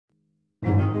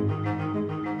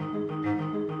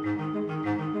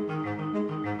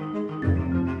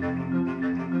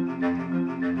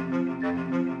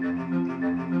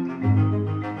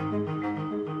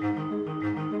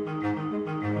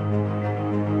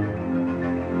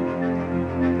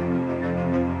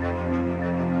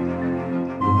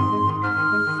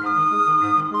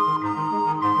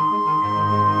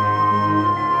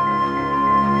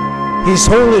His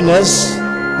Holiness,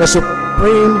 the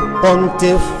Supreme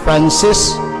Pontiff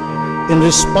Francis, in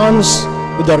response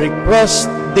to the request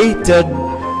dated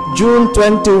June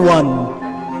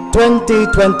 21,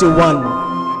 2021,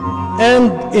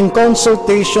 and in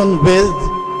consultation with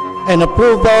and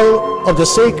approval of the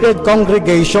Sacred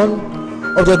Congregation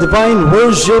of the Divine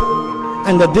Worship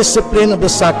and the Discipline of the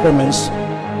Sacraments,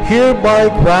 hereby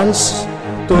grants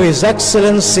to His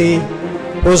Excellency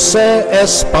Jose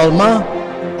S. Palma,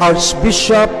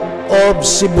 Archbishop of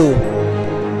Cebu,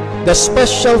 the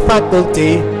special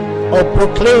faculty of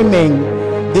proclaiming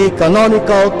the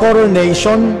canonical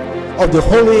coronation of the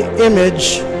Holy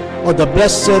Image of the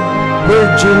Blessed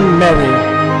Virgin Mary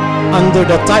under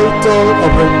the title of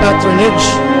her patronage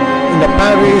in the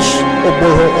parish of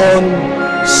Boljoon,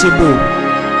 Cebu.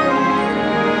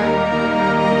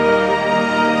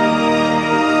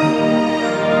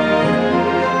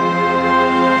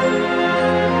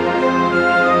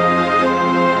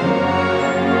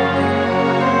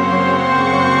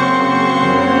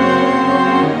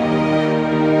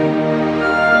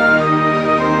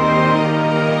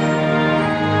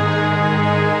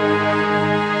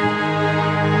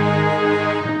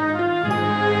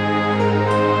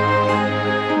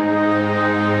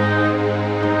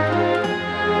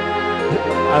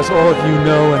 As all of you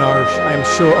know and are, I'm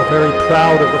sure, are very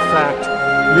proud of the fact,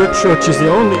 your church is the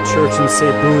only church in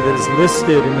Cebu that is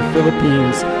listed in the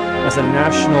Philippines as a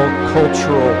national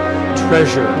cultural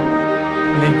treasure.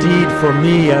 And indeed, for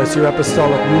me, as your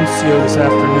Apostolic Nuncio this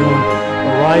afternoon,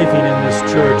 arriving in this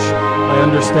church, I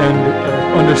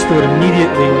understood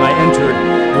immediately when I entered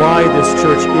why this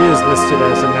church is listed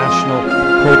as a national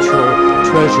cultural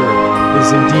treasure. It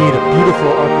is indeed a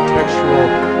beautiful architectural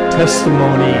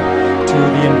testimony to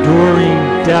the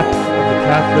enduring depth of the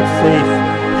Catholic faith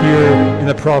here in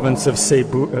the province of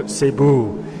Cebu,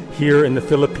 here in the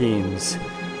Philippines.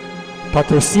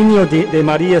 Patrocenio de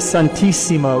Maria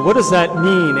Santissima, what does that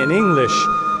mean in English?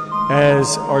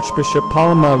 As Archbishop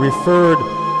Palma referred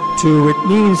to, it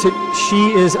means that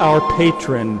she is our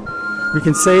patron. We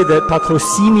can say that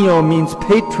patrocinio means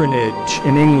patronage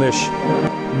in English.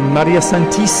 Maria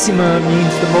Santissima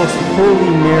means the most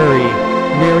holy Mary.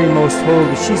 Mary most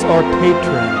holy, she's our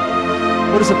patron.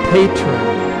 What is a patron?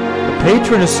 A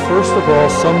patron is first of all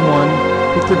someone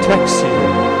who protects you.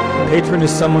 A patron is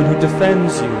someone who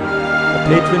defends you. A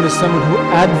patron is someone who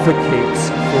advocates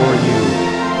for you.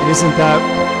 And isn't that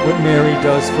what Mary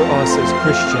does for us as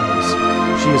Christians?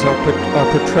 She is our protector.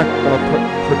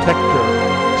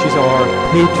 She's our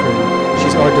patron.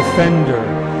 She's our defender.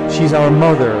 She's our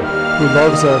mother who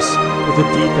loves us with a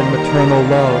deep and maternal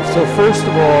love. So first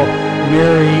of all,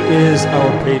 Mary is our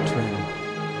patron.